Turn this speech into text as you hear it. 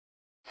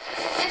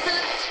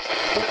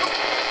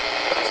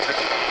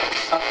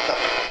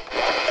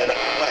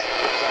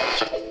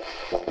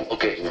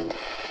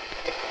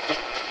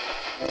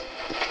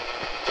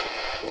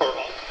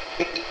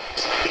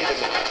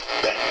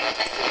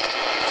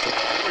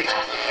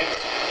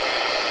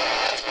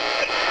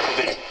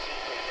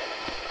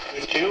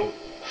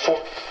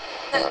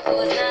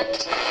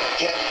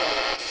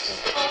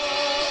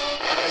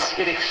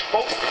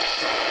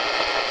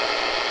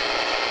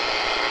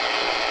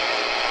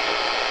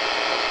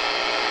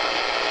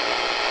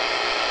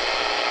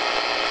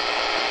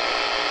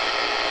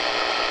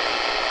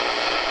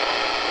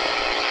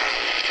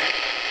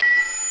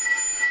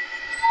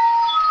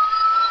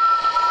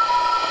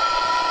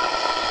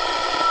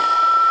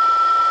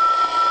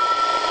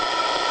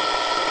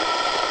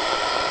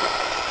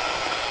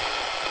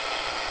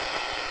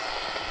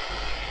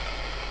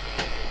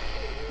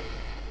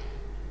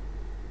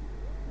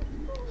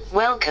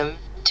Welcome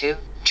to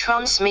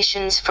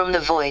Transmissions from the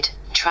Void,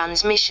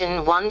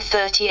 Transmission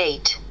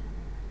 138.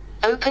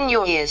 Open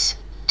your ears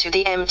to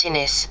the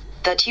emptiness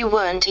that you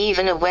weren't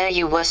even aware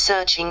you were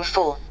searching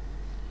for.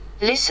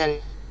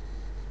 Listen.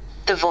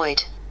 The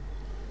void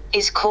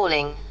is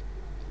calling.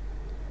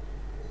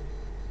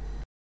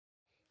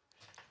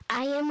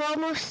 I am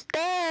almost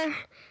there.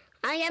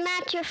 I am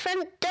at your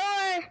front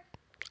door.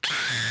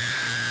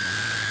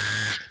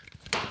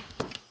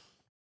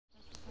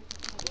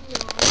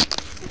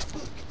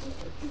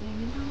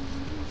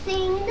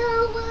 Sing,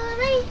 don't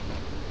worry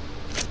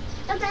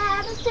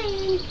about a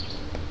thing.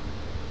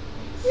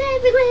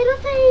 Every little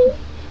thing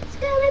is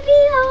gonna be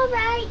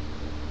alright.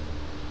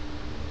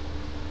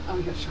 Oh,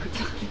 your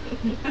shorts on.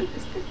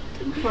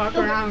 Walk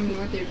around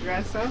with your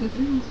dress up. Woke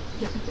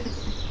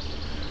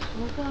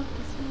up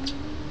this morning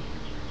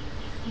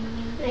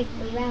like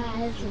the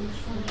rising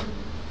sun.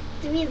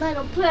 3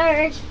 little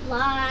birds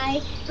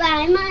fly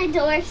by my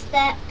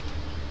doorstep,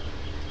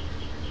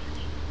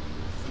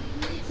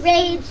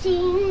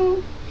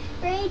 raging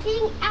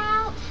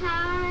out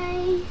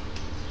high,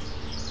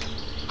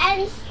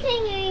 and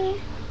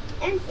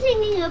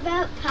singing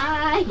about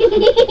pie.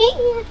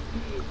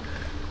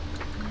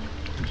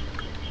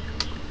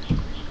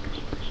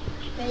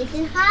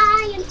 Raging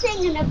high and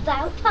singing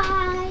about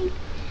pie.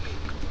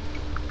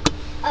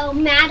 Oh,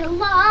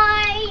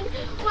 Madeline,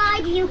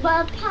 why do you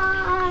love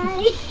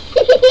pie?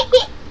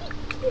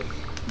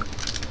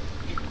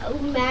 Oh,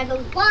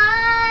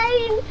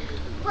 Madeline,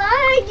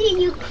 why do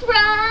you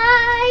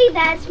cry?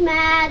 That's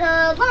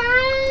Madeline.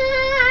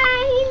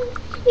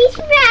 Miss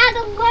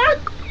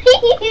Madeline.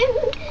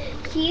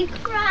 She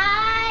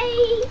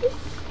cries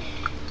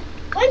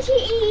when she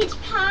eats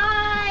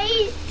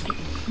pies.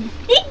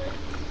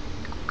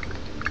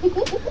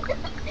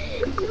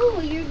 No,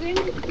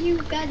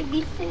 you've got to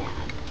be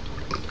sad.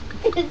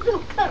 So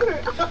cover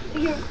up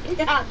your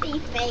happy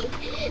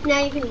face.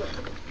 Now you can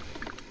laugh.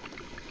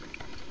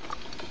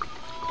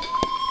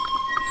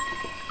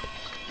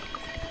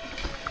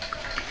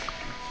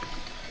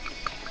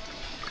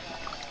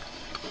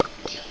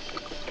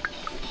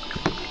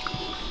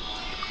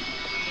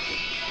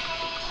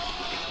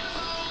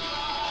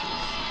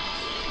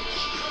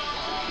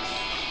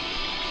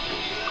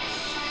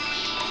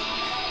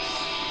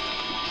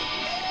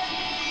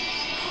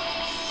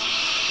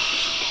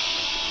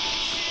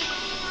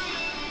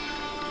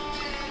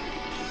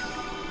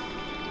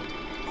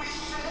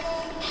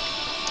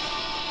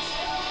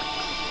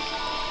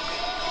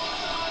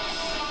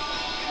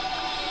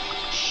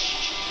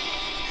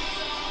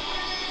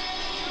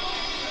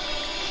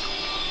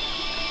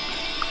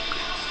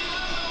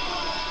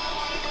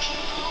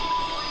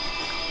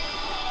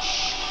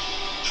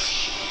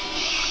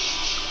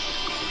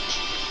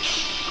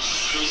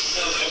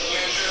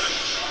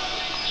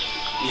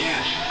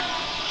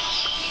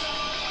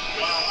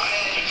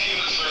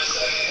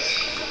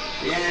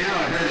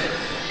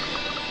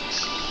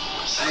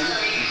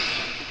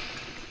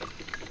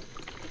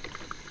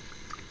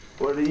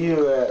 What are you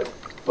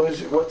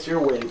what's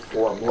your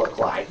waveform look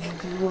like?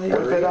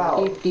 Whip it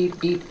out. Deep,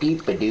 deep,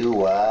 deep,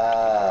 a-doo,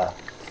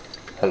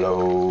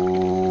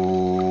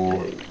 Hello.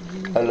 Hey.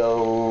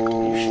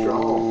 Hello. You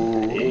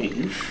strong. Hey,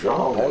 you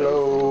strong.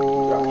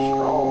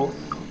 Hello. Strong.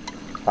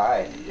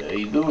 Hi. How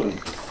you doing?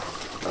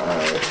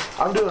 Alright.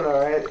 I'm doing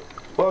alright.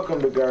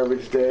 Welcome to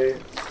Garbage Day.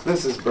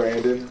 This is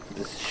Brandon.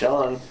 This is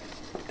Sean.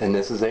 And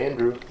this is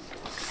Andrew.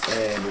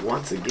 And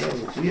once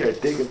again, we are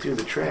digging through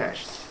the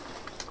trash.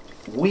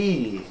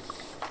 We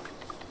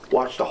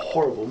watched a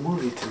horrible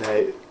movie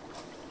tonight.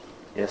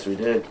 Yes, we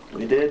did.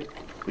 We did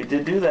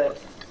do that.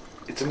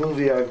 It's a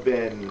movie I've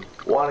been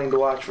wanting to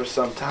watch for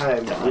some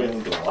time.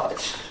 Dying to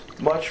watch.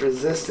 Much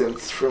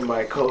resistance from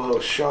my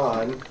co-host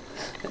Sean.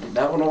 I did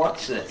not want to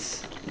watch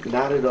this.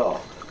 Not at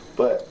all.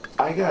 But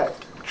I got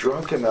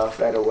drunk enough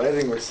at a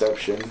wedding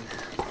reception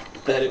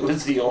That it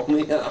was the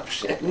only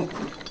option.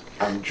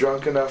 I'm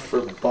drunk enough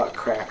for Butt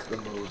Crack the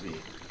movie.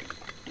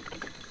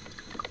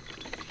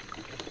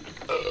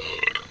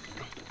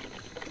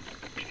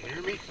 Can you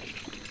hear me?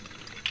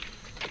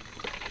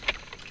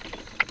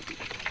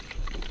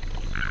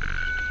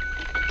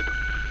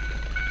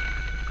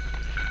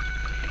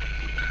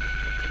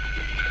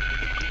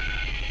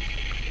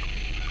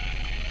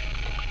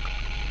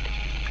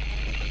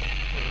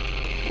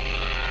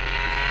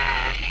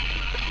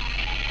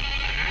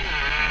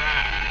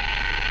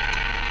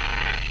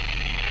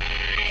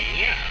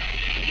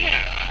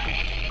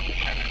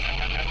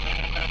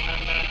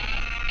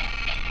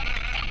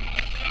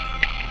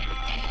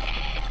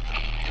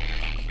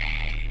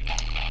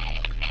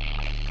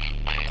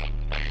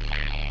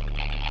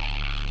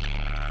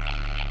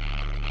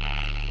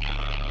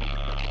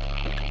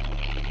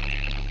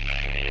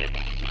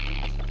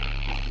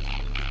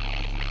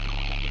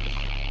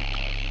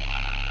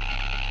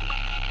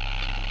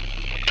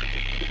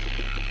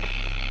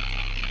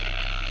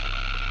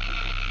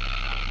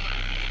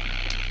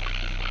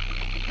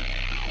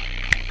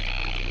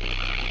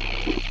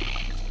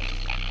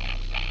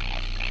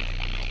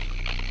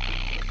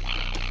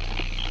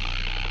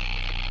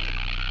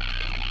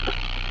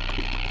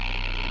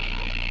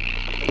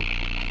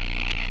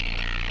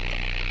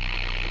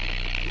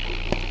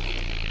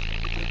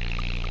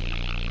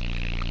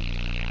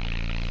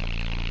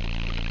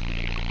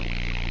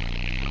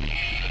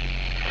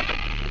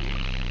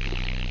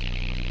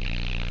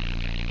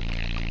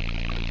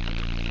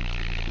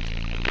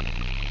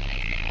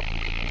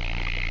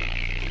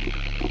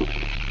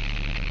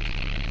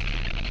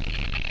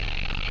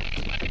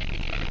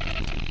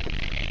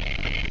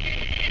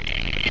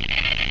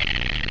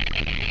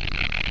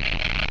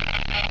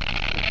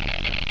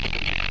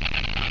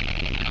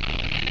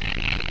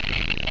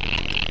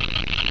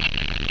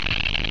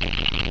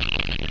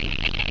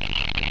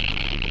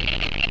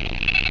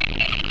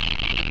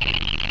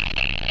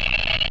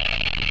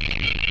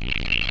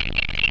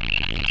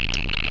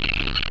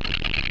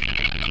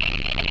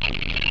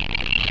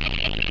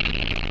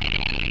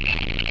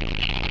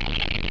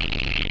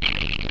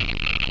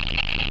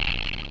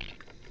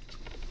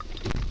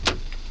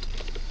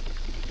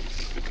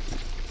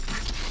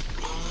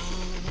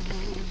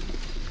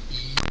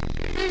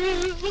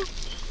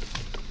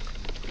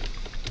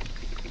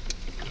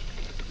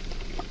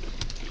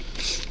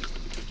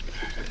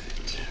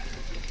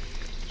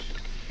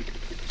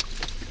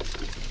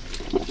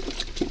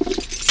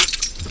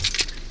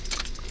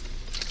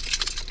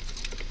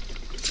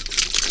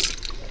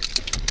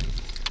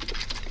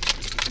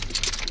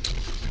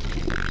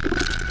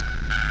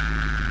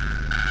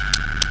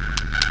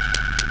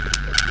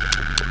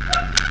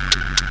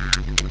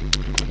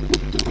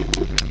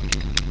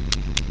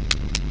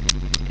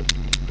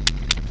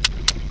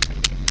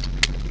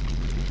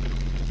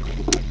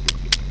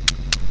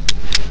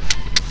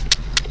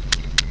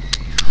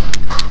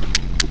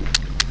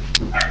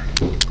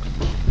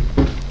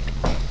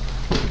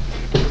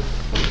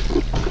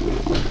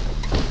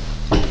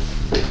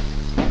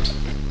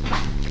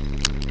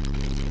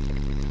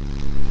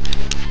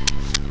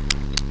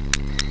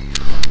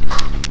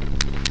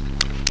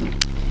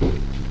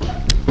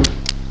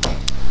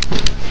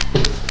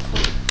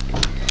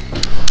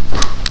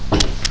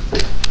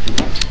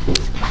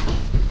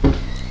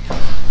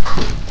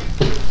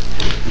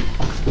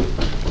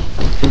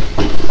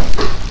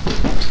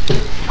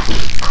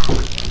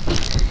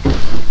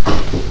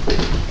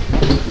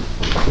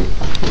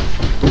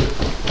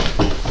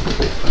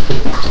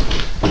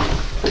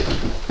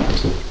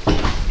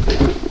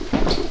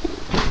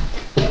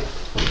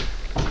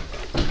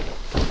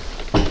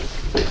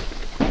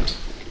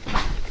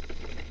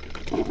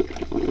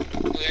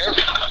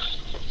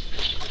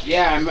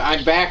 Yeah,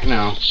 I'm back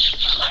now.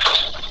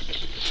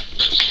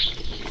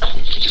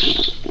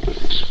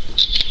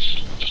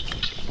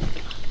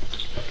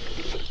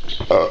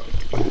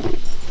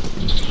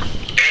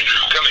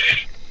 Andrew, come in.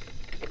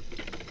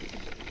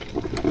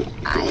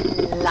 I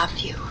love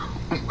you.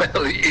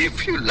 Well,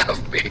 if you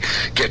love me,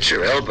 get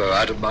your elbow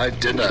out of my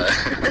dinner.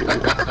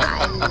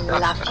 I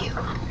love you.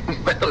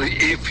 Well,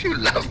 if you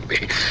love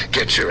me,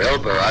 get your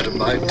elbow out of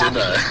my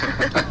dinner.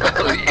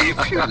 Well,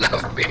 if you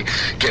love me,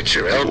 get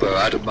your elbow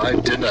out of my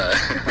dinner.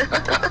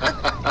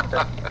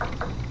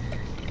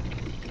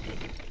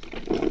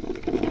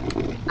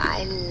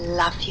 I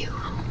love you.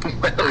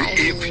 Well,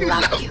 if you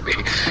love me,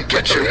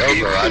 get your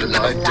elbow out of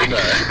my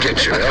dinner.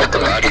 Get your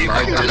elbow out of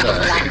my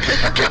dinner.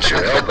 Get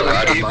your elbow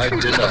out of my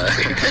dinner.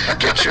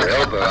 Get your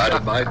elbow out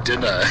of my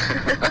dinner.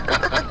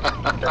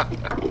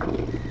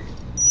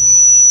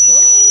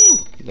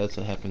 That's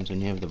what happens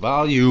when you have the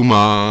volume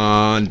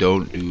on.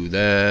 Don't do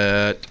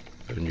that.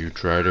 And you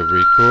try to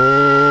record.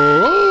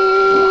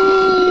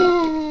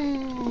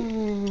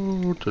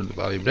 Turn the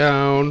volume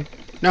down.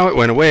 Now it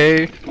went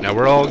away. Now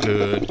we're all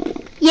good.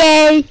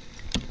 Yay!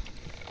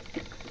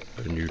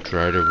 And you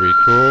try to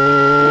record.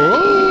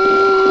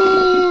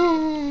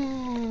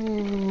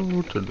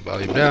 Turn the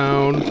volume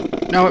down.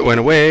 Now it went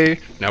away.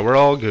 Now we're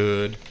all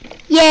good.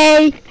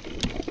 Yay!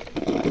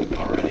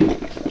 Alrighty.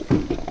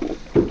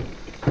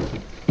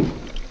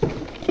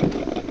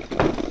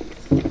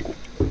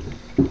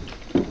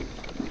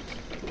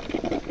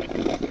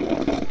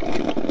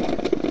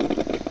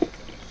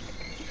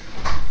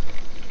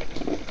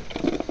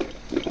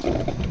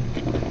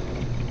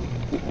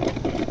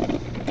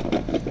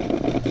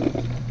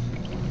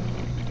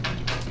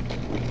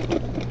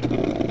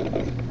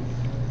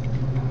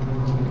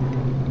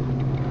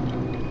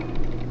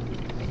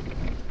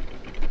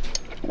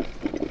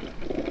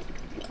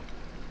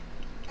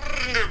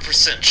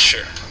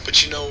 Sure,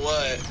 but you know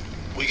what?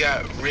 We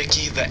got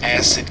Ricky the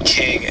Acid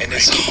King and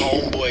his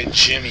homeboy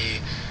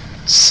Jimmy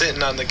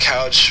sitting on the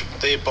couch.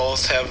 They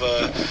both have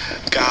a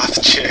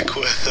goth chick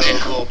with a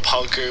little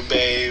punker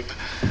babe,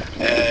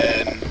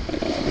 and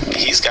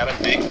he's got a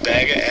big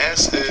bag of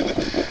acid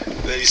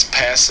that he's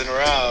passing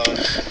around.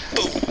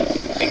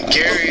 And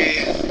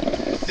Gary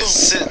is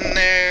sitting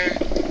there,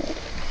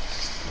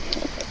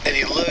 and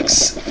he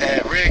looks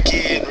at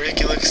Ricky, and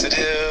Ricky looks at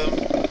him,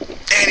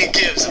 and he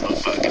gives him a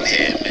fucking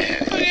hit, man.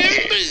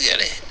 Everybody's got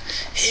a hit.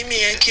 Hey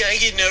man, can I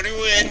get another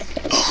one?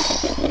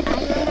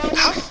 Oh,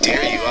 how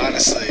dare you,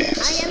 honestly?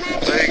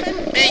 Like,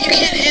 man, you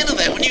can't handle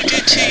that. When you do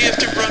too, you have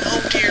to run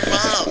home to your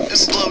mom and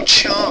blow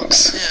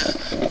chunks. Yeah,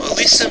 well, at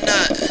least I'm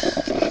not.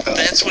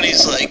 That's what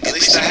he's like. At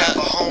least I have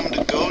a home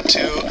to go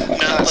to.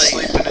 Not like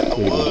sleeping in the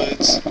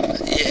woods.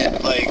 Yeah,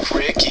 like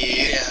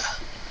Ricky. Yeah.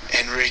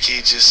 And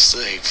Ricky just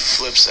like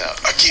flips out.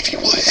 I'll give you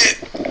a hit.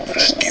 I'll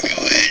just give you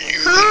a hit. And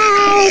you're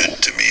gonna do it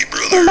to me,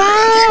 brother. You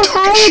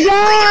talking shit,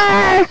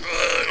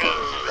 brother.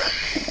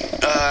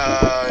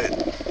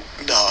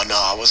 No,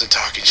 I wasn't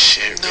talking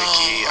shit,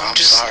 Ricky. I'm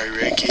just sorry,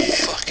 Ricky.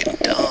 Fucking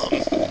dumb.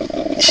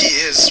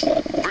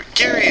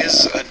 Gary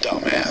is a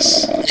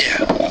dumbass.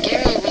 Yeah.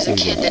 Gary was a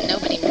kid that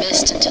nobody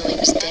missed until he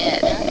was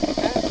dead.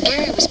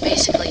 Gary was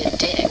basically a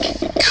dick.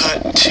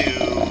 Cut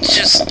to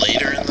just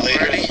later in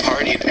the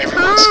party, and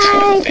everyone's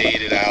kind of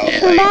faded out. Yeah,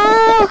 like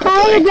they've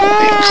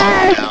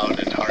calmed down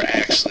and are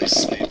actually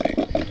sleeping.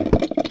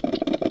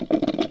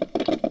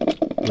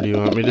 What do you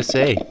want me to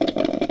say?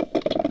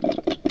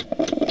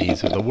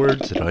 These are the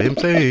words that I am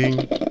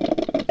saying.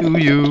 Do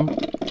you?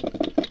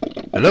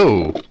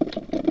 Hello?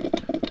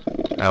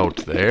 Out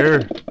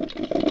there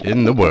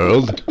in the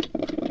world.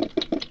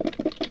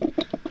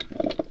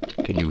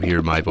 Can you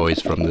hear my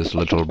voice from this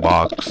little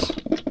box?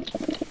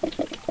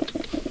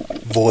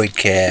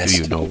 Voidcast. Do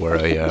you know where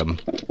I am?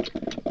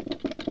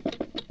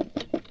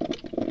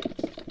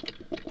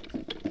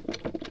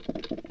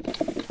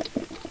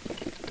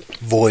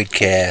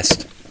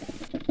 Voidcast.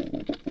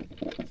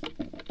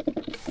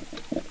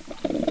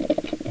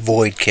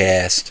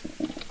 Voidcast.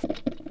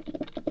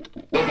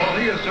 The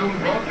body is soon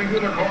brought to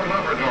Unicorn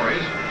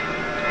Laboratories,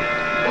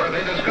 where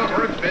they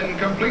discover it's been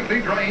completely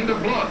drained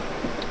of blood.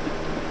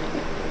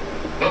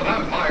 The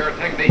vampire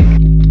technique.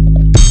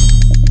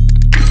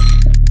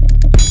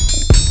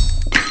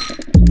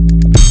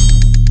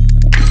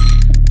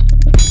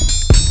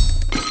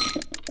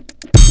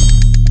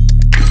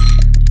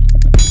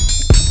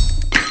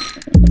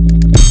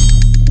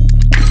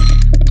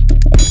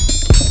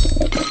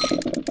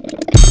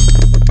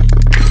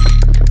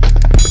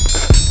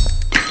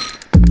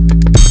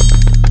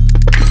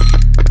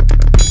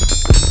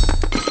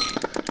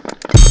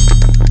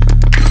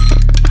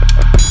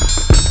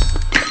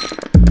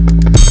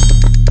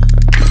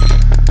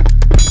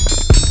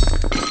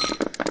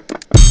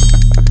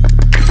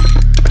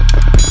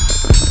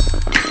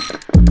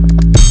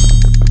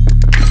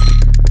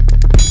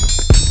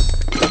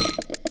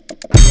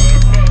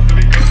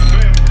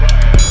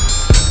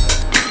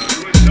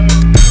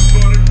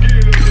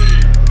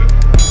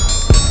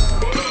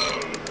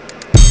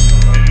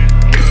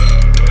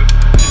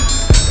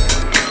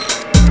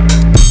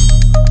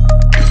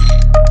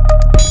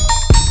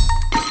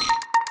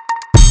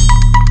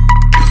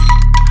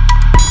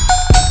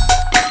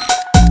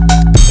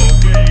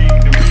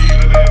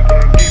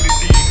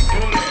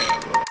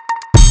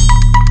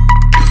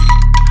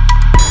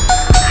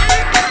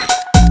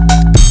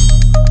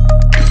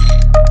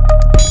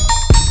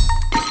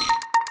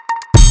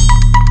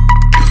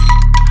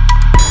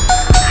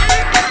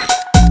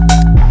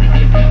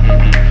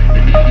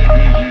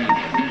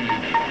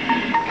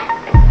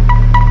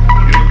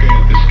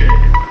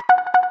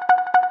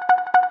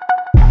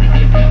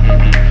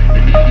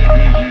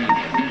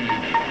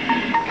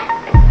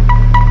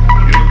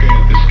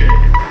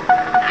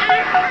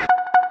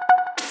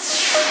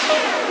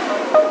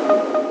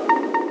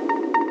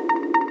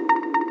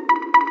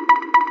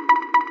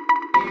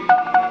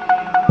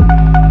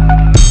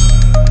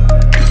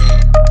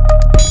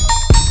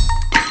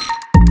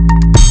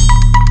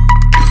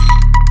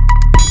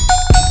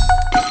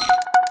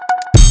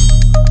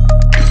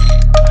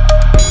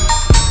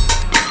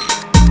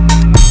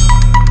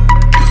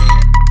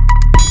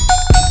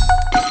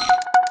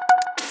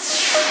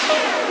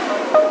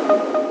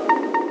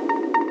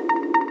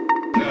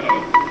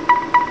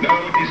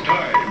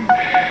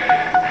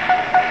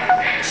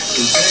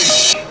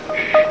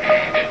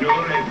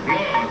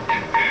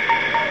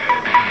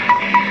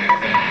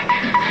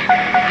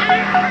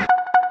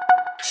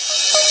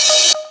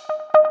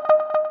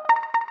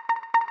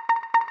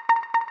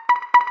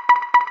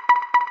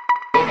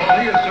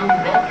 is soon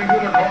brought to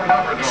Unicorn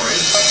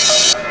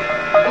Laboratories,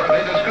 where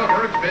they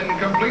discover it's been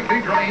completely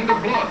drained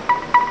of blood.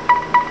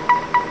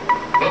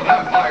 The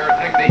vampire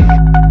technique.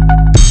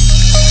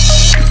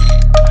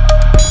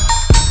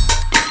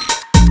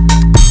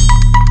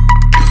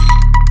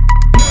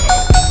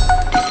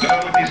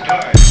 Now it is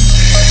time to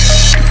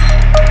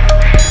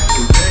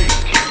taste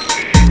your blood.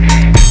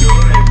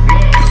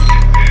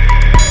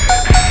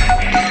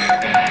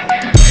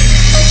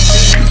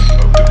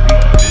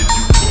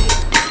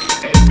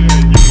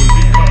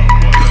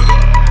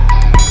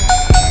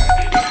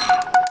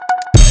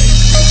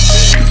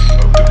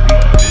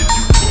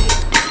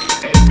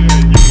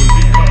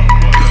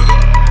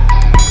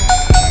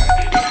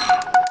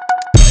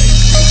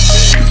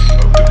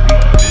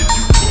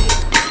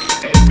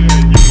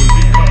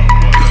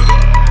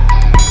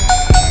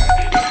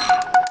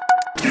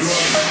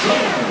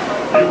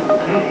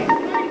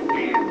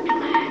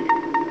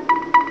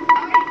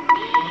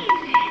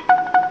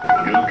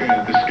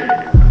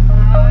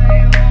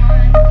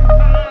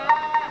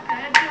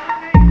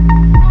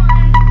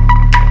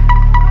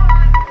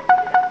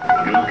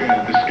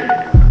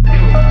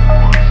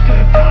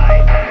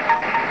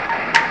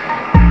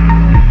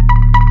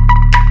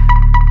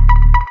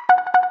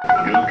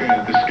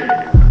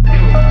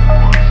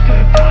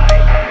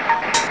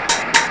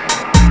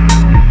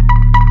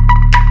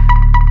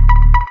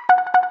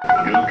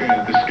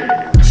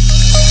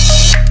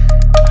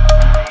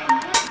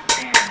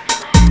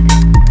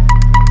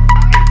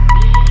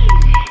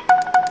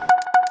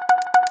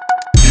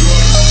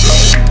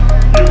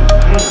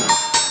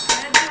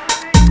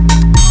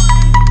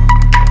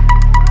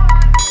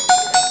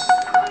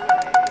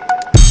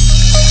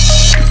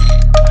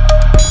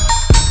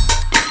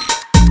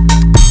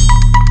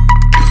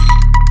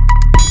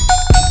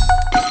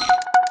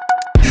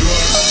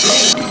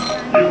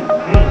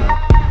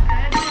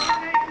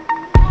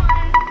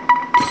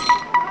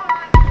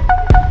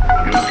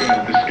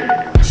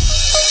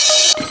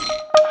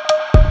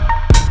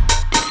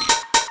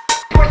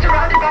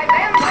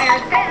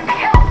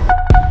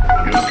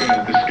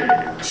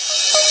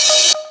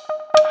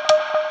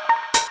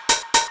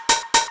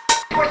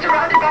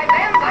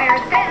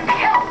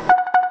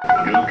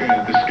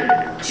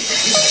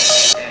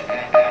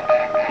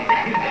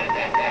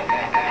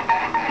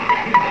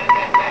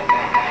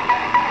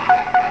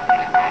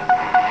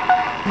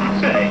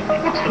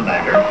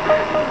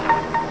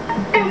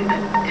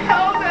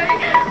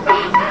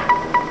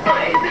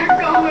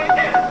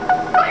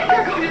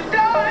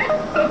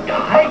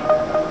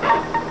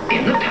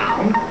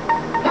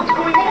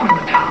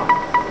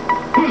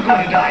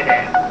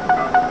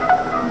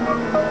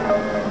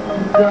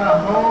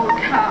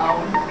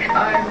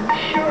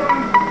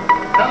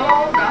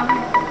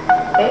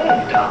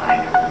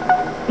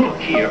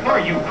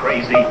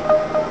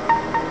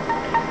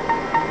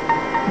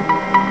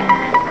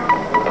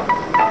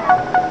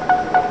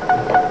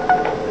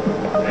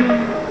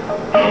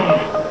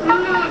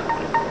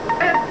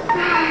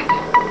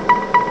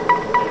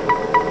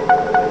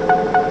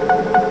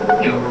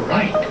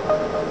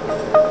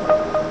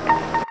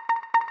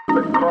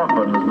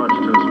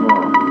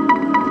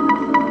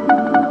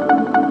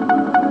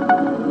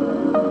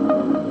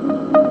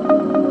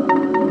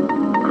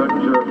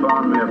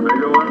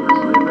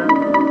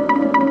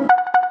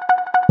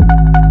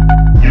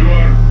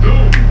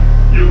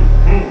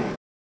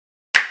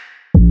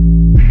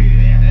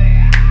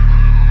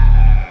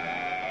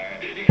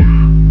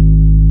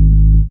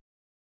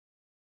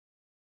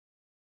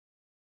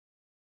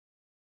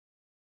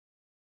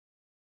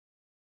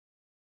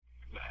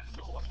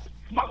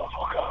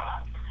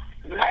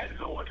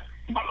 Landlord,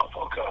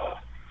 motherfucker.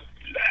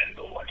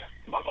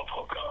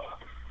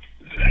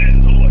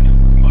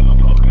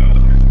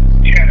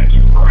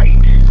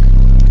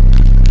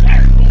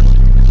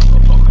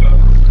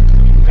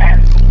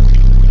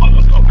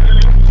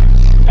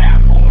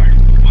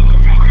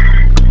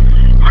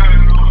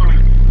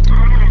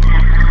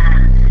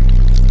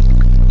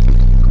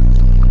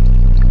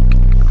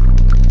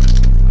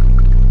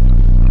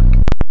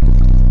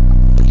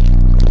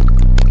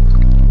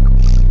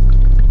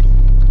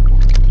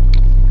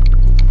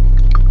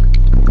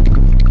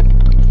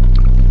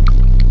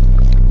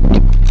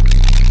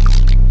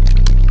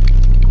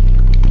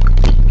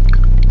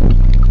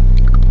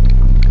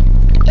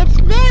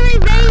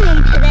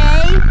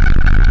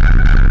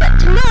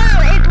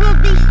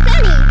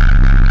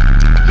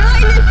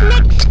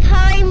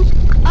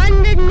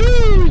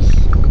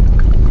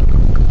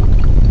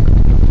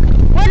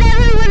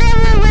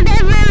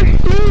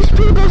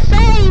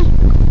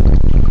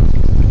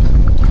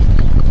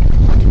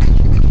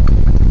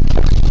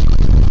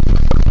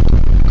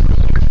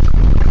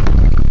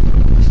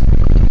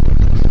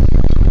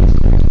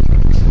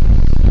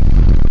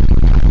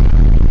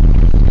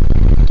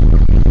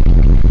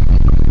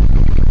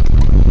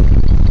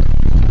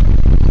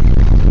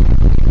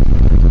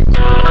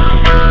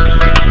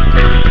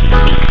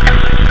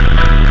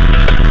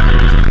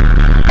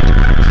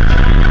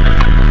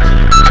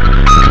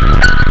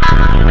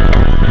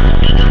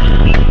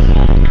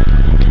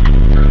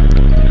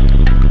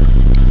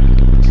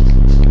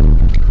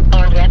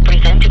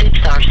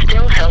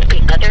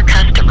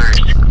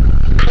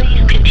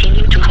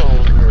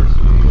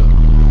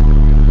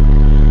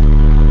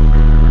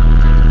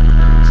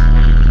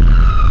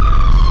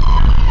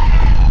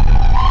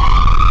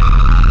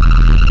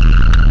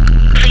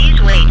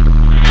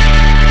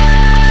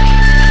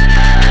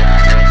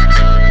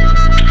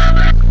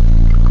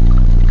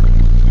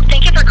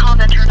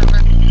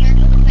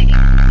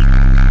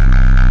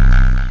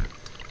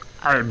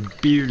 I'm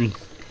beaten.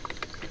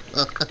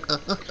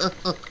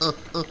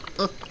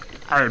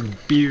 I'm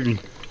beaten.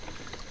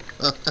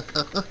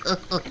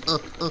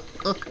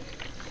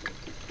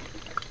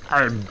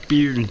 I'm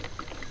beaten.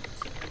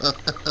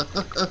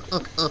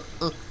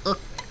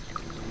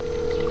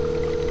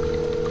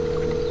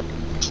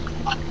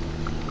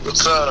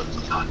 What's up?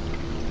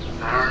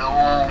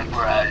 Hello,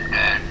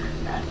 Brandon.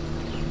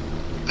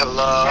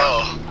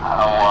 Hello.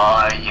 How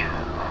are you?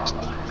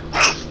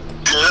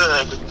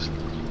 Good.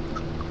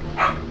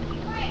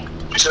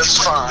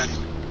 Just fine.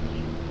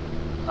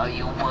 Are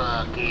you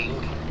working?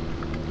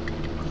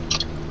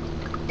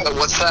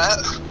 What's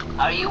that?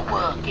 Are you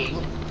working?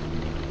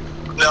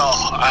 No,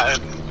 I'm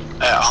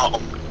at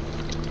home.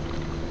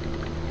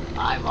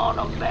 I'm on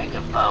a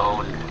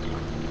megaphone.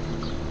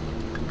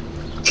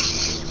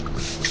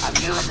 I'm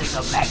using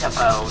a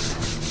megaphone.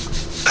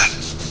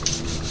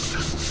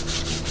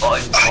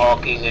 I'm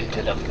talking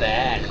into the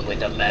fan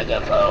with a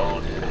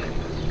megaphone.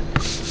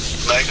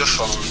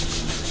 Megaphone.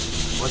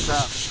 What's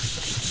up?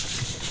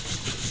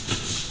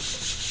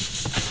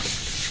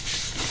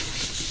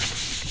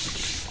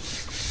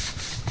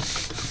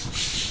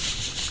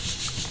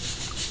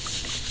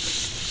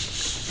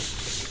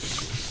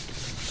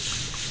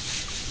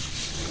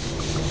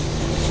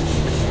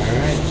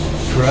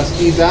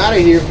 Krusty's out of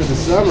here for the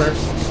summer.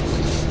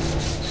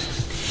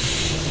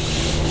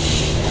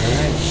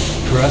 Alright.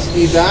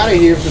 Krusty's out of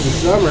here for the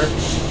summer.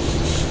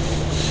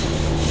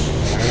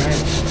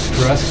 Alright.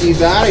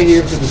 Krusty's out of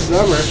here for the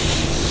summer.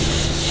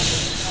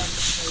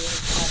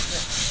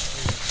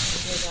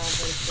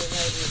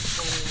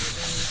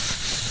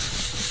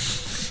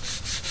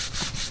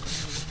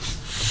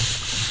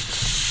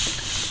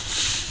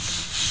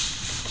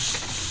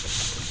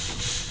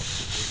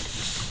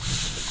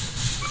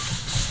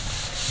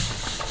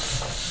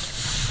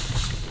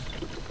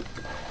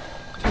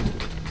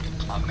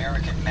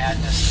 American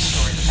Madness, the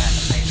story of the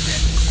Phantom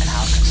Patriot, and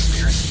how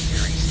conspiracy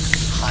theories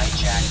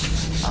hijack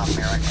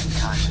American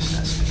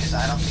consciousness. Because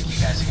I don't think you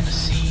guys are going to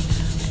see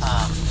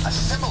a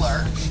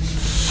similar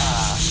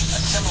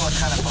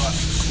kind of book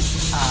to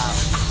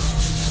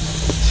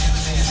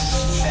this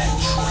that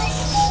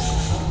treats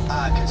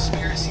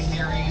conspiracy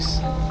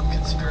theories,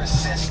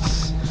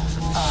 conspiracists,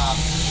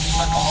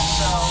 but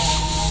also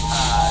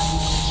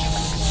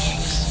human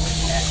beings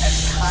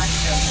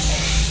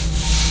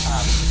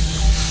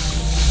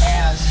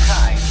as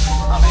kind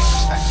of a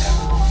perspective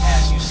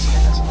as you see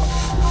in this book.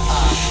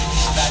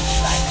 So that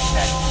I think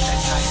that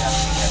kind of,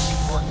 because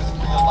you work with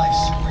real life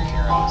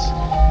superheroes,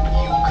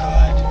 you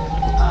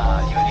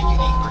had a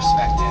unique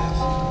perspective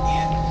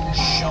in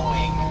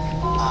showing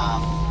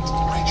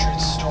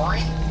Richard's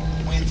story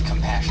with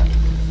compassion.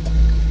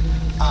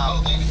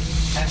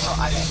 And so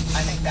I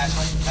think that's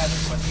what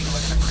people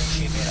are going to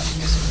appreciate it,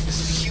 because this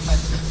is the human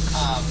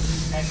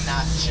and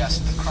not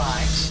just the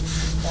crimes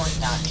or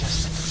not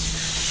just the.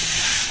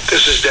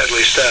 This is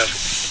deadly stuff.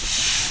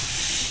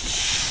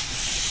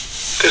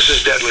 This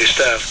is deadly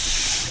stuff.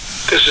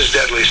 This is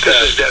deadly stuff.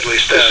 This is deadly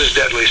stuff. This is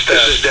deadly stuff.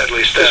 This is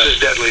deadly stuff. This is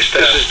deadly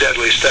stuff. This is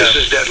deadly stuff. This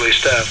is deadly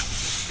stuff.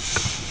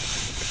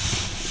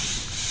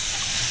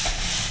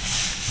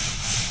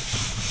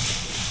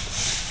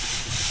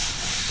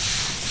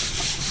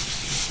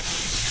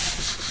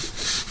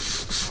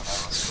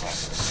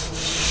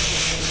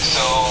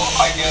 So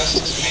I guess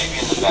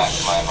maybe in the back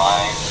of my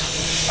mind,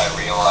 I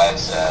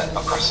realized that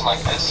a person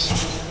like this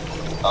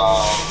could,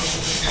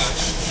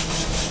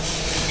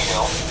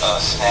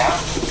 snap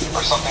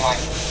or something like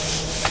that.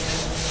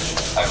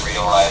 I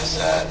realized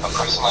that a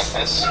person like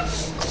this.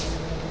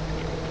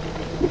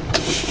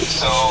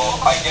 So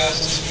I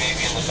guess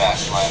maybe in the back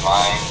of my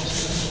mind,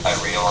 I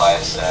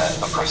realized that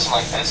a person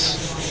like this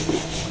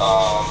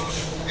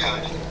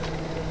could,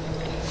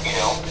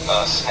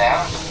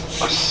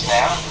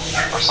 snap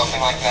or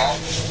something like that.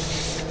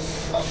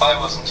 I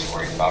wasn't too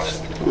worried about it.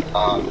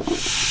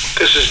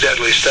 This is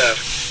deadly stuff.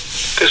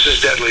 This is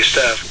deadly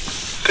stuff.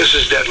 This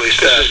is deadly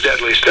stuff. This is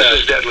deadly stuff.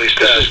 This is deadly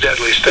stuff. This is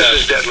deadly stuff.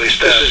 This is deadly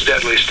stuff. This is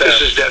deadly stuff.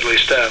 This is deadly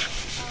stuff.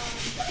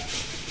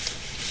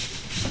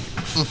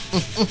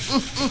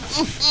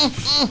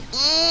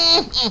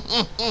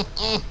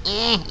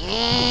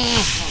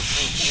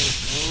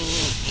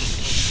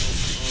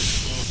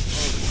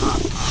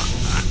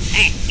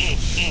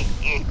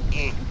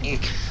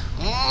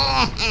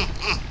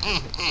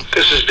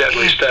 This is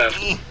deadly stuff.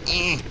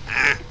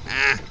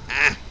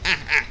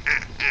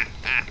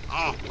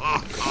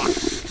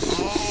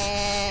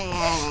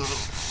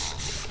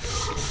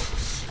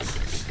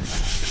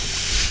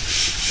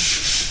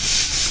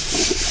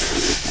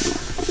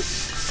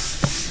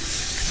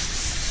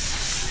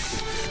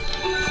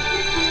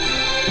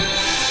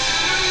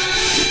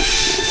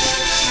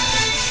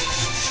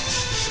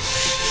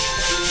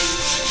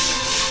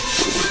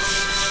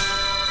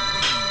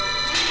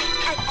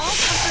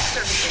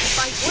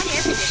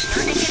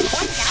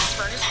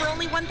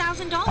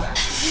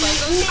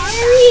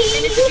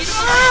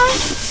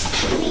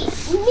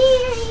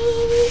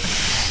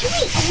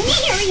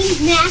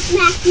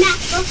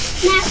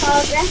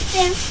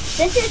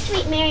 This is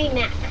Sweet Mary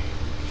Mac.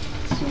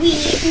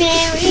 Sweet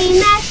Mary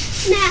Mac,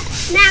 snack,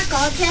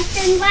 all dressed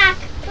in black.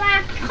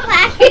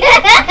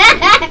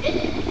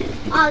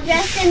 All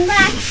dressed in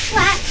black.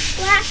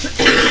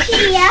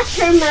 She asked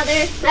her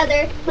mother,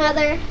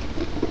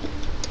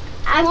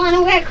 I want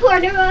to wear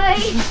corduroy.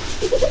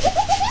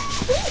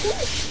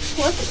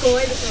 What's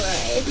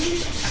corduroy?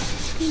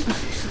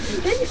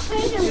 Good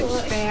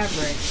corduroy.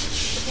 Fabric.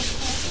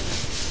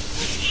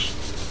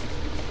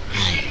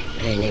 Hi,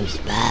 my name's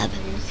Bob,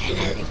 and I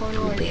like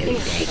blueberry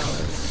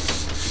bagels.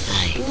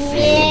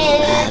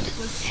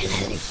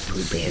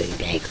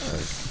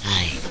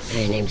 Hi,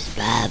 my name's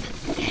Bob,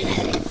 and I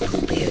like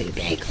blueberry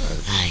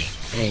bagels. Hi,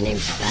 my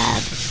name's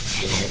Bob,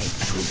 and I like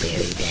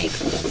blueberry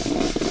bagels.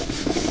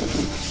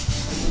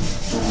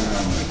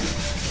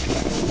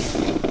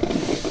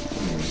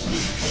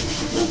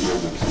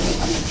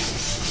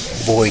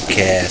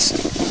 Voidcast.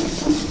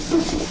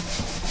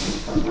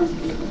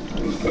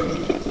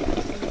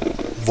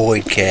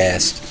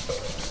 Voidcast.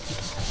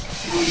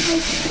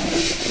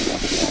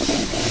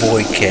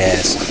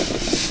 Voidcast.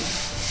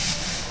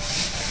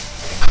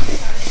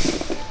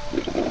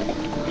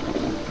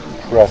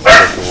 Trust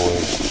the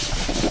void.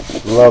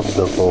 Love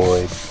the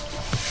void.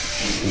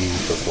 Be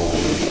the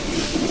void.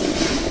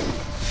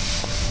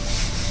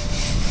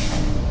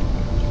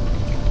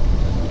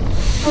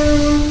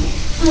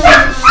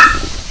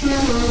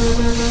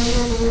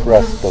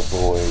 Trust the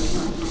void.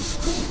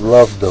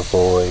 Love the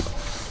void.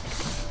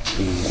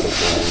 Be the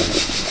void.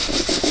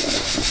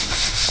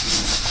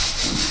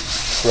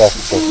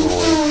 Trust the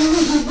void.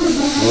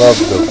 Love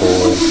the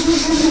void. Be the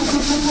void.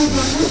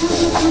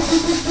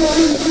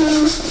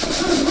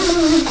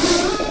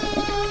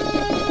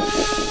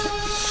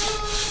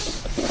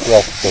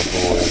 Trust the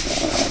void.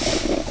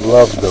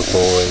 Love the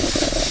void.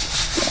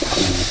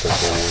 Be the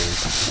void.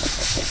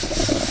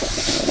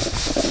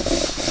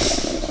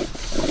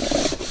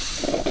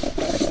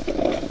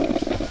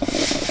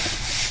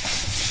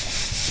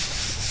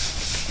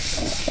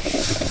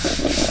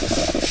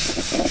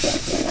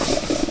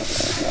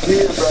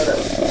 Here, brother.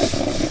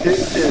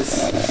 Take this.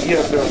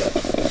 Here, brother.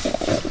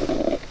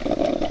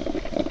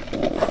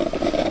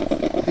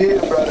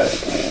 Here, brother.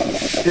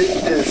 Take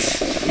this.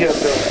 Here,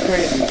 brother.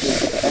 Crazy.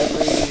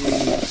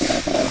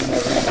 Because I've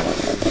never had it.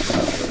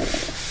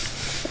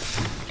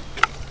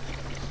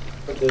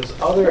 But there's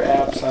other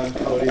apps on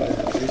Kodi that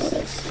at least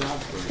they stop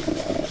for you.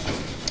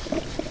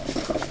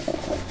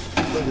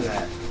 Look at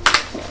that.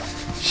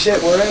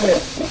 Shit, we're in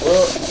it.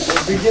 We're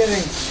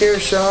beginning. Here,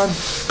 Sean.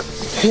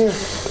 Here.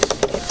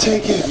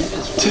 Take it.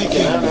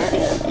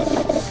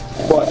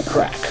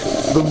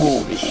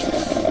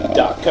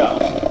 Buttcrackthemovie.com.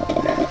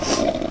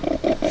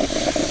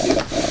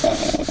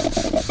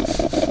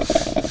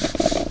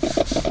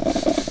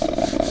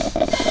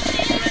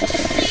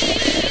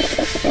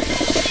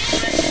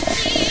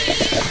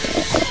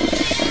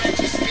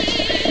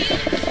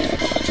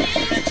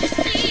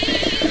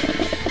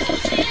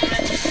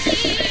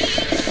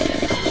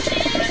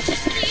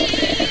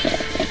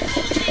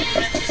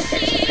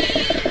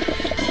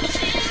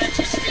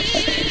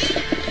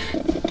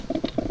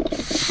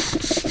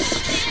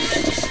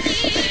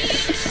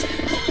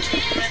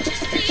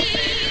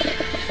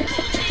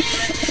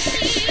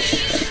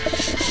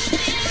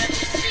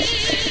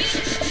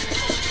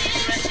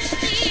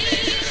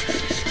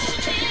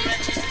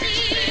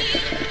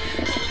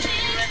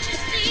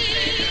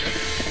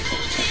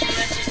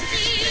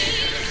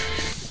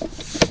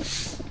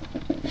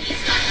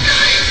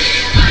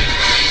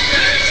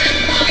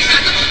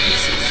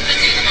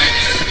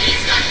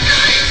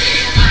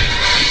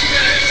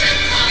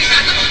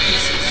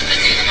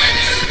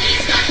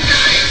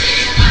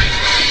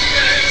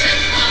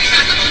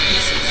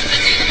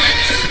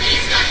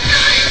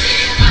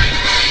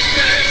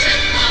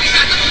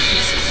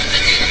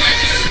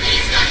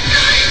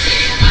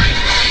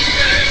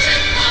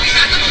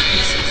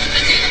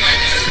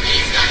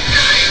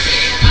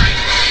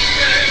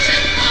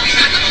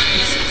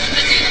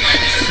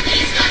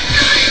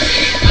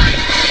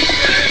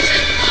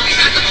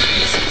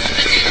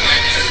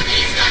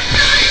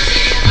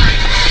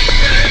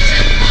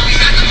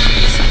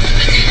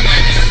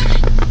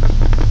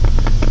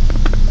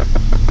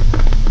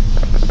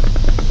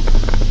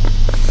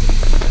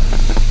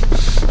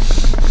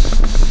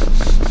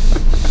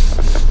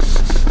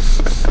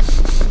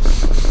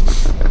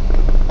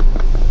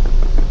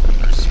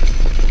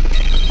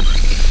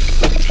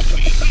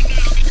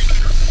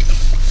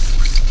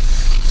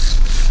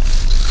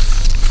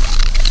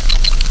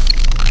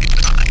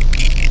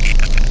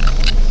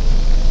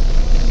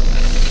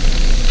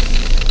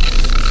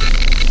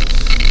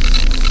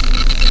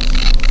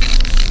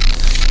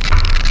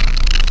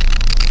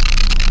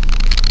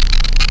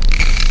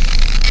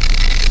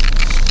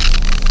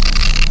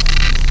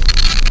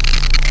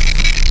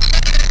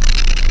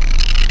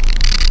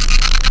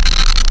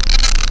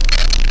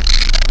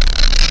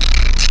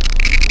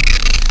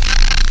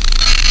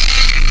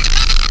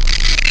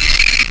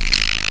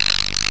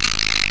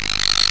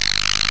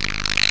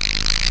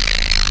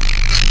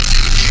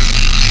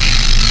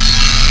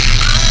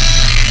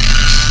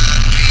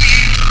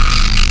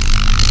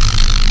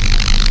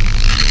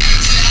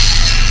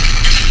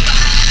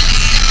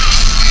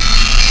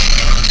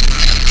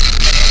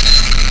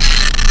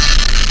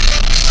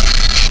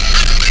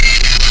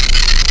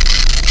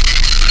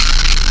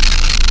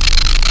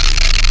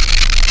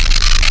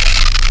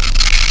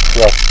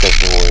 the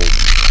void.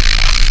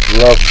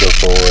 Love the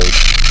void.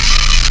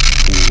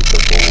 Be the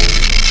void.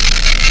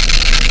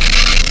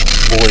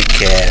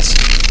 Voidcast.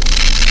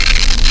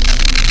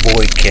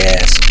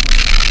 Voidcast.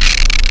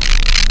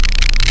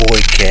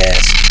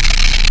 Voidcast.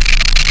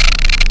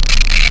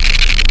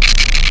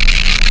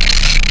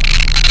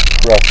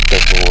 Trust the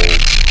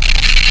void.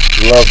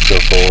 Love the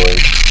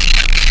void.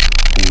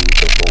 Be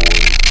the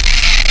void.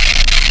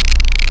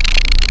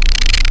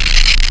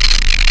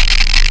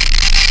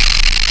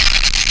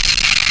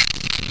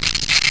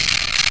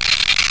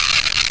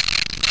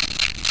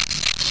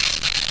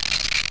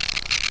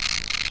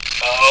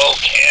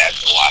 Okay,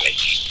 that's a lot of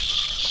heat.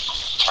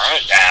 Turn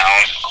it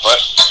down,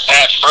 but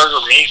that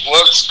burger meat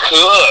looks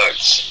good.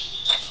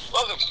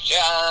 Welcome to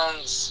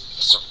John's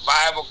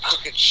Survival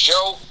Cooking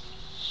Show.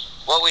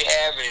 What we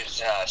have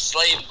is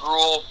slave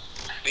gruel,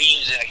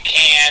 beans in a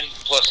can,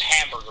 plus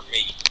hamburger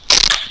meat.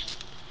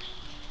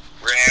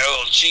 We're gonna add a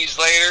little cheese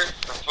later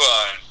for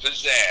fun.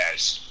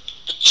 Pizzazz.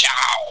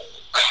 Chow.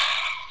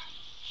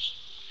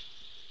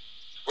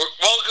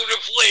 Welcome to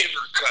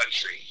Flavor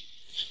Country.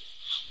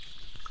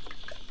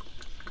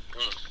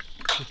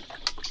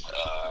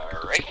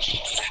 Alright,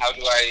 how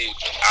do I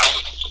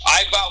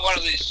bought one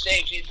of these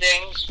safety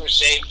things for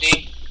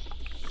safety.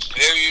 Have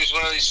you ever used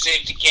one of these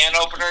safety can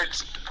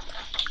openers?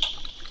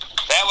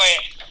 That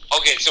way,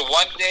 okay, so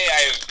one day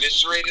I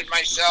eviscerated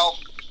myself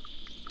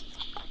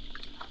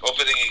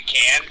opening a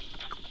can.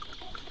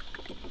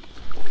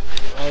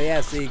 Oh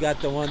yeah, so you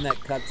got the one that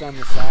cuts on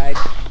the side?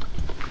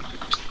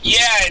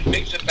 Yeah, it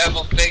makes a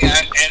bevel thing,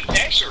 and it's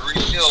actually a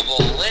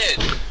resealable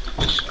lid,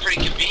 which is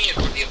pretty convenient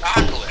for the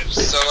apocalypse.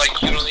 So, like,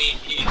 you can only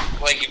eat,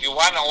 like, if you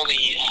want to only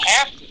eat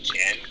half the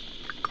tin,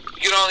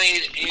 you don't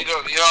have to eat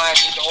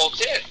the whole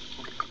tin.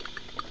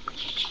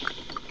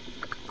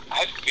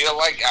 I feel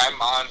like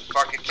I'm on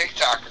fucking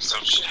TikTok or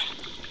some shit.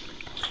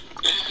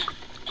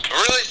 I'm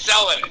really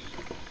selling it.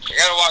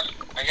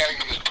 I gotta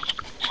get a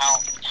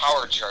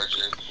power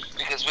charger,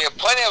 because we have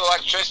plenty of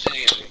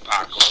electricity in the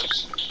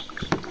apocalypse.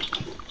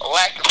 A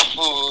lack of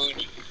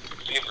food,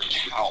 paper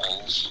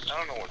towels. I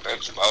don't know what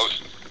that's about.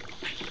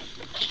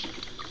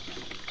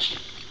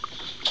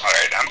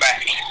 Alright, I'm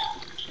back.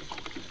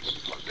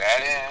 Put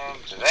that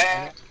into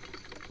that.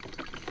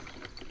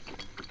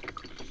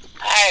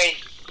 Hi.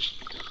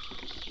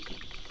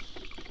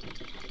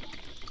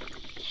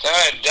 So I'm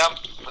going to dump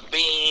the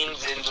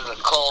beans into the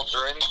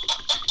cauldron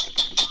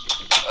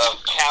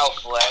of cow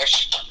flesh.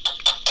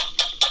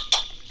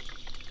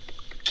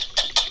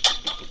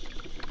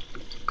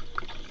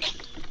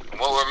 And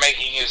what we're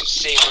making is a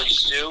savory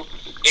stew.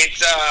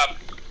 It's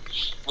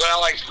what I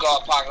like to call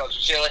apocalypse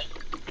chili.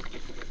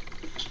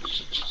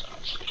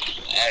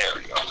 There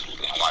we go.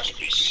 Watch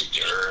me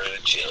stir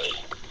the chili.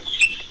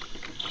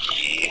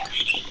 Yeah.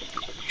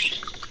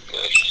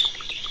 Good.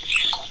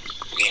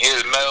 You hear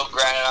the metal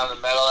grinding on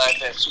the metal at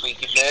that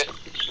squeaky bit?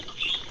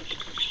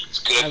 It's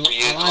good for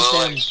you. A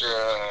little extra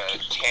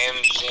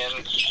tans in.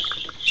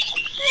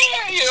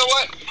 Yeah, you know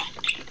what?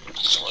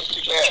 It's not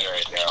too bad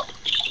right now.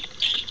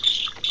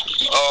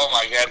 Oh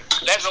my god.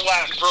 That's a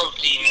lot of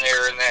protein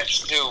there in that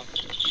stew.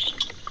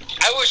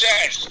 I wish I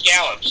had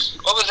scallops.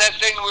 What was that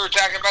thing we were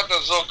talking about?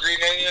 Those little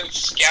green onions?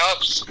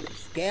 Scallops?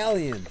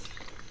 Scallions.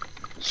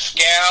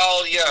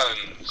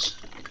 Scallions.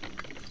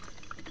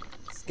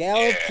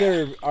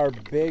 Scallops are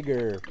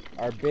bigger,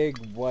 are big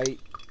white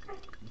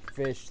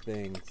fish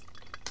things.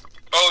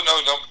 Oh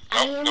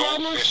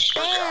no fish.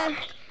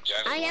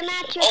 I am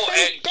at your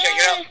and check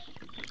it out.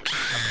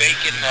 I'm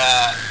baking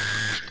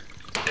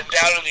it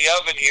down in the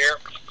oven here.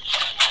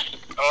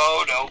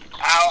 Oh no.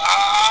 Ow,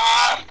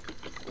 ah!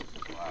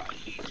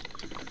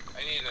 I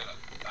need a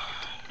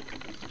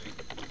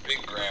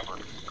big grabber.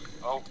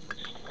 Oh,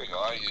 here we go.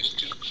 I used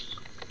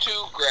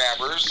two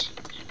grabbers.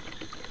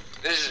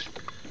 This is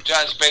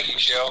John's Baking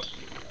Show.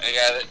 I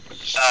got it.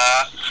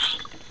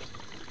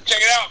 Check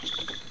it out.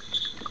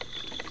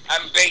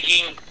 I'm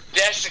baking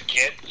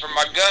desiccant for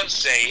my gun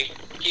safe.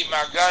 Keep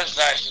my guns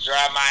nice and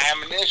dry, my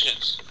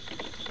ammunitions.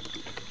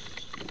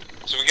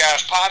 So we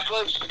got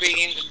apocalypse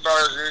beans and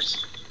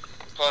burgers,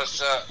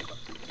 plus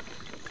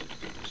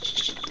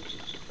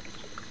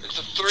it's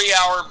a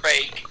 3-hour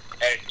bake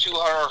at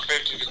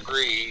 250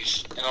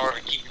 degrees in order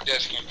to keep the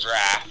desiccant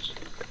dry.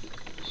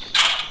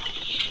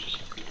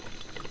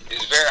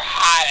 It's very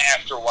hot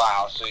after a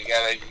while, so you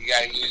gotta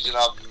use an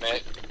oven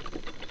mitt.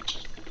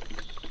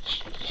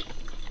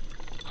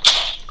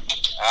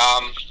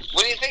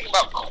 What do you think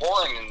about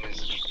corn in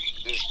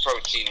this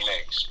protein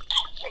mix?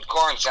 I think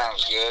corn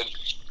sounds good.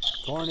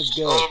 Corn is A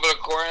good. little bit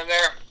of corn in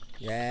there.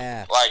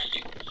 Yeah.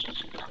 Like,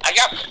 I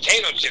got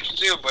potato chips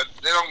too, but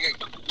they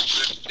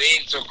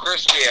ain't so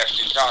crispy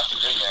after you toss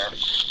it in there.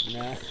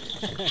 Nah.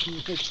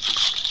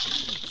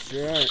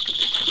 Sure.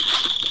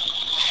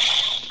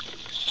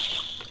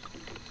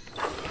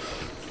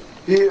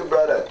 Here,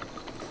 brother.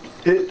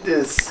 Hit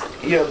this.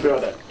 Here,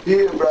 brother.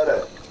 Here,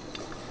 brother.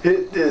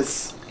 Hit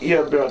this.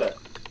 Here, brother.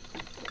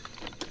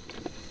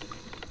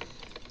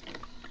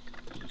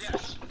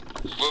 Yes.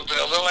 With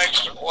a little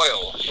extra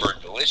oil for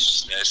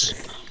deliciousness.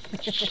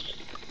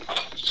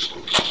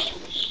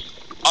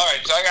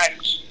 Alright, so I got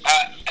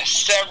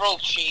several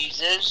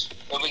cheeses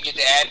that we get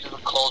to add to the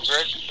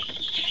cauldron.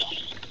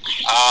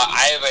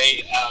 I have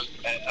a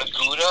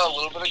Gouda, a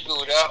little bit of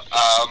Gouda,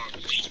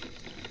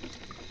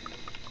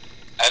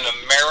 an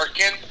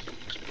American,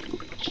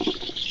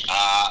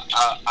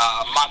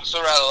 a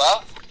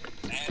mozzarella,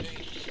 and a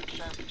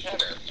sharp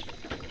cheddar.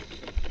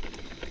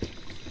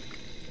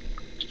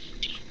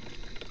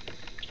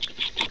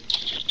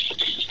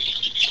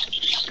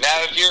 Now,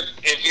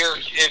 if your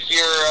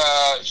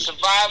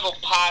survival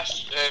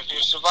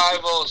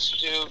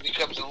stew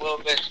becomes a little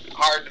bit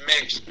hard to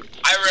mix,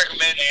 I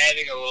recommend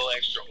adding a little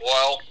extra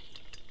oil.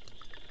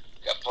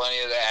 Got plenty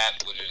of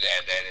that. We'll just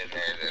add that in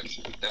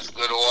there. That's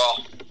good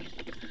oil.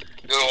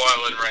 Good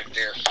oiling right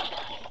there.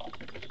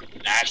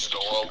 Nice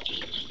oil.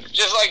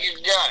 Just like your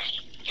gun.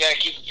 You gotta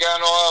keep the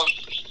gun oil.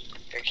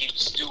 Gotta keep the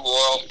stew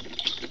oil.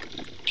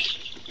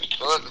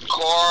 So let the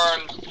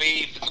corn, the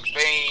beef, and the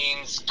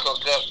beans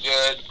cook up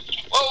good.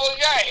 What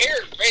we got here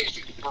is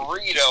basic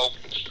burrito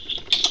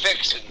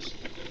fixings.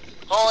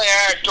 Only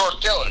I had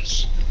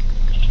tortillas.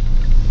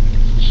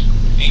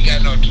 Ain't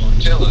got no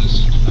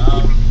tortillas.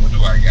 What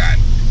do I got?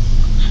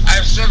 I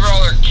have several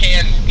other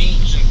canned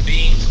meats and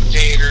beans and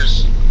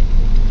taters.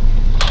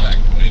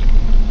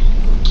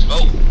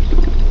 Oh,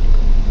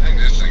 I think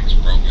this thing's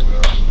broken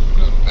up.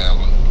 That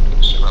one.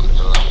 Should have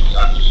done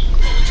that.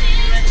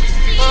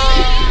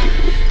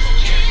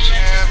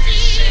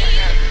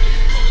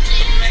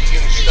 Some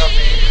Mexican stuff in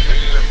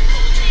here.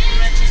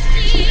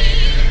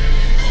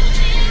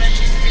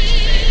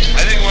 I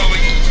think what we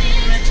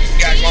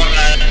got going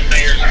on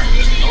there is I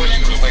wish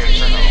there was a way to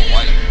turn on a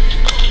light.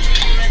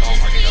 Oh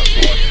my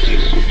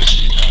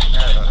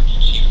God,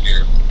 cheap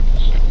beer.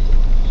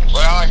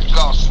 What I like to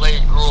call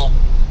slave gruel.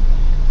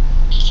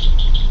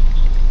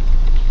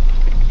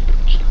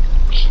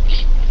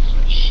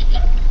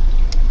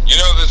 You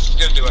know this is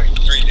gonna be like a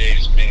 3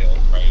 days meal,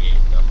 right?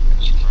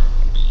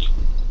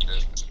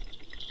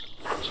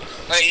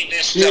 I eat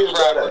this stuff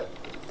right.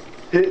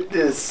 Hit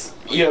this.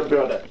 Yeah,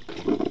 brother.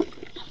 Can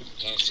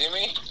you see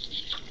me?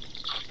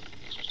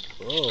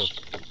 Oh.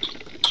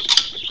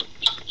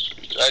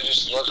 Do I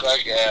just look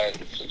like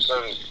some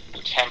sort of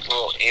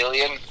temporal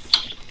alien?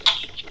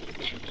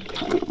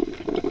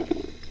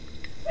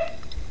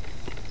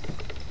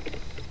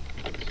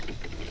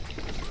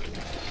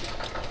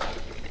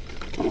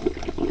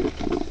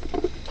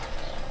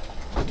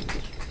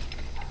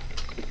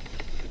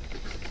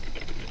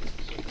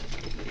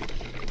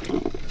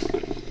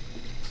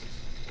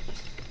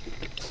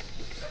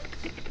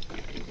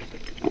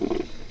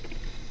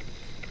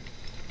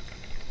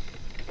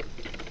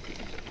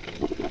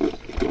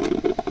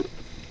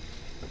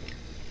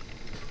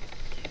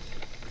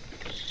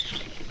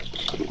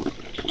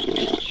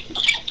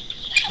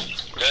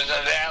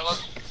 Doesn't that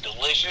look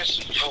delicious?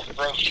 Full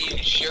protein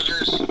and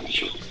sugars.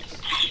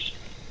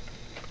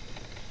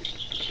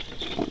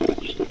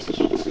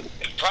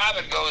 It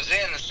probably goes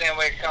in the same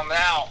way it comes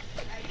out.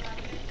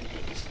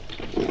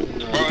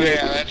 Oh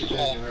yeah, that's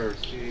cool.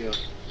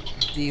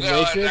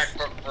 Delicious. That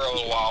cooked for a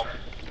little while.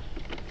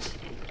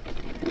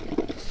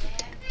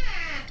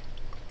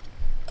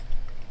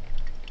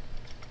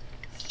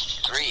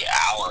 Three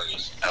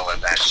hours. I let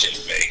that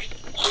shit bake.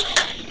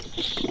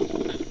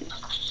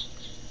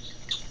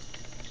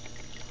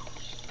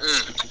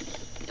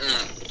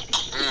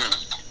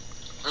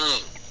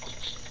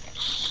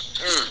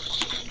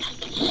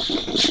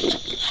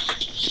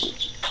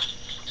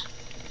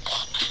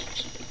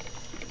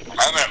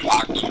 I'm in a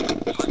box.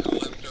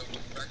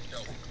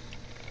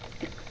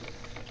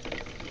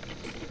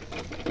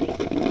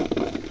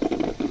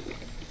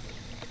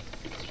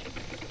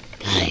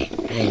 Hi,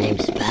 my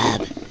name's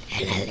Bob,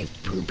 and I like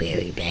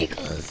blueberry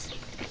bagels.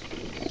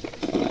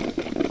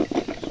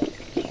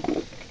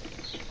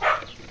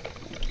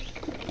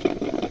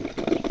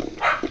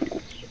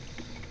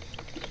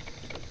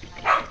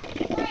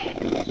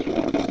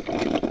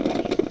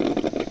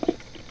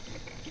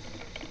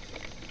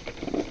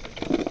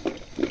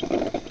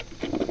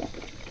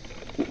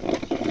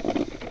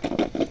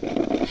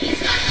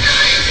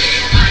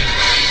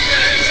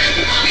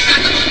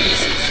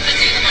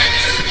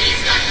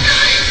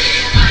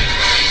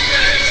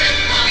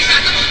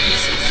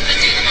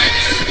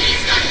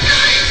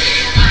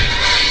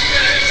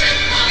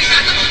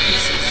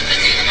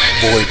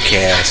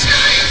 Voidcast.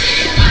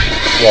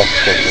 Walk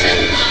the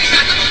void.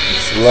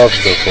 Love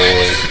the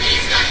void.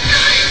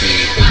 Be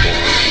the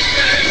void.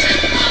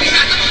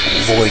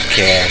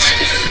 Voidcast.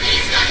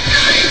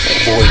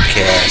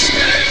 Voidcast.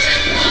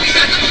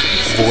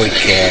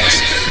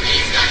 Voidcast.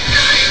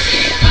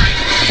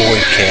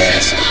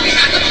 Voidcast.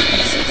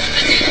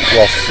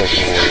 Walk the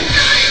void.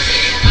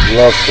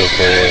 Love the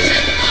void.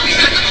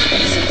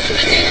 Be the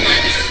void.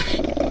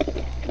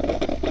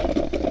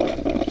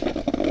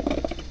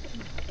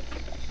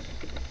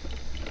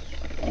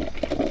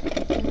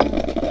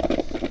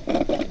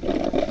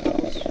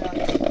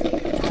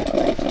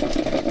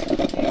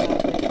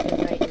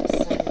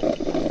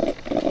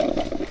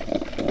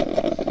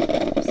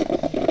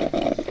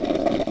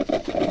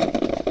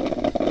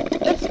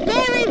 It's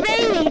very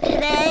rainy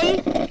today.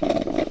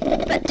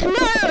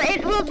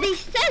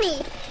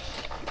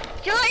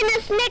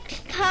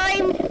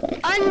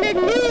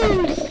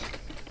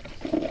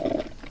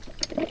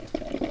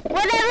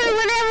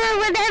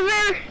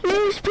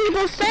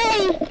 people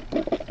say.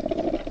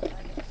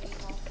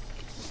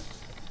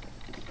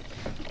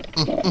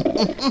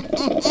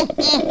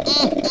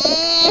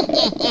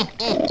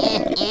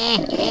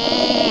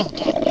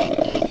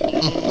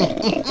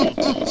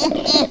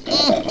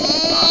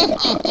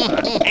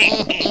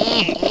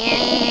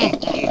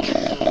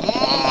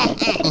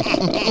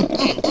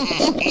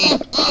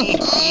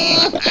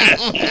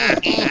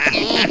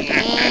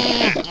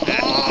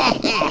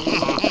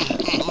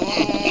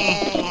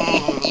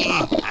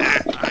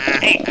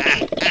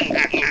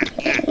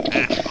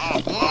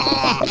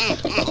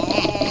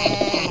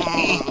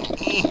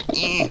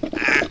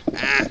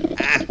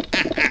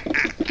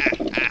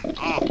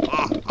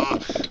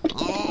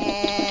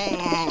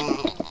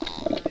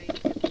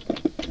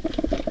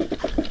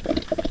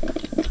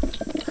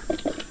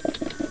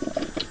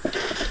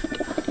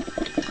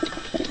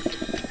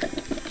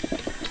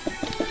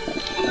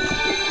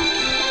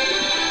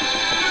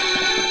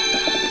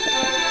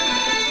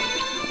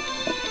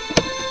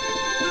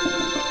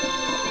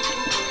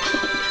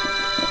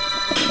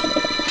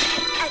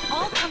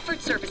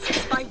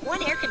 Services, buy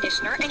one air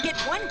conditioner and get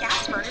one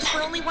gas furnace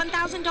for only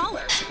 $1,000.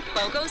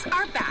 BOGOs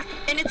are back,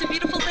 and it's a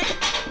beautiful thing.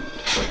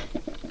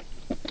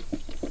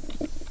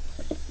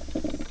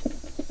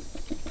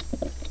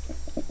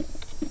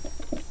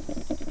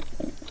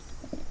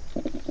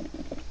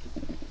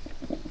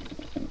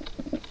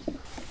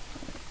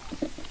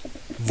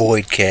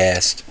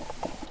 Voidcast.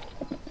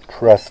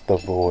 Trust the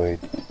void.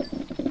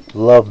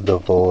 Love the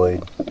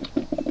void.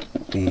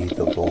 Be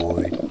the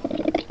void.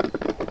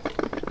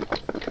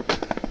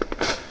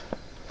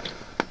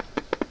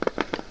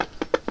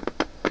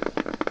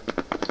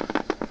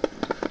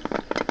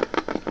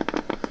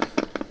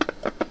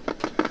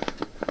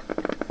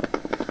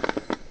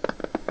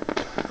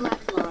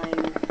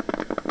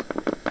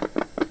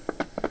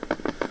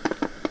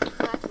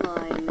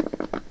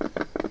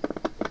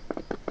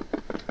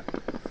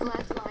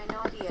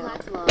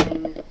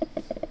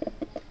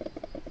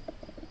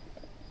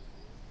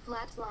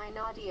 Flatline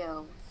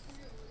audio.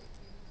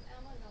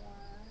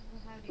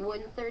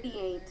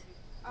 138.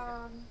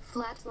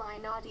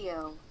 Flatline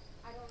audio.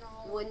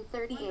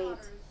 138.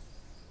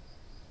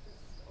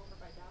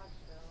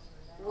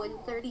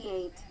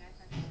 138.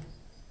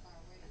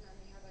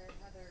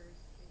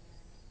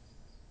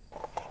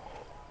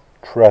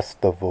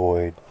 Trust the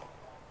void.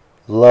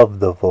 Love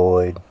the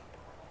void.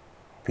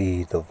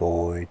 Be the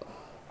void.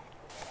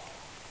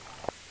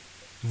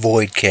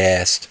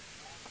 Voidcast.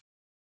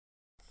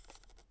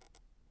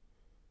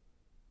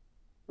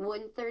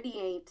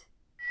 138.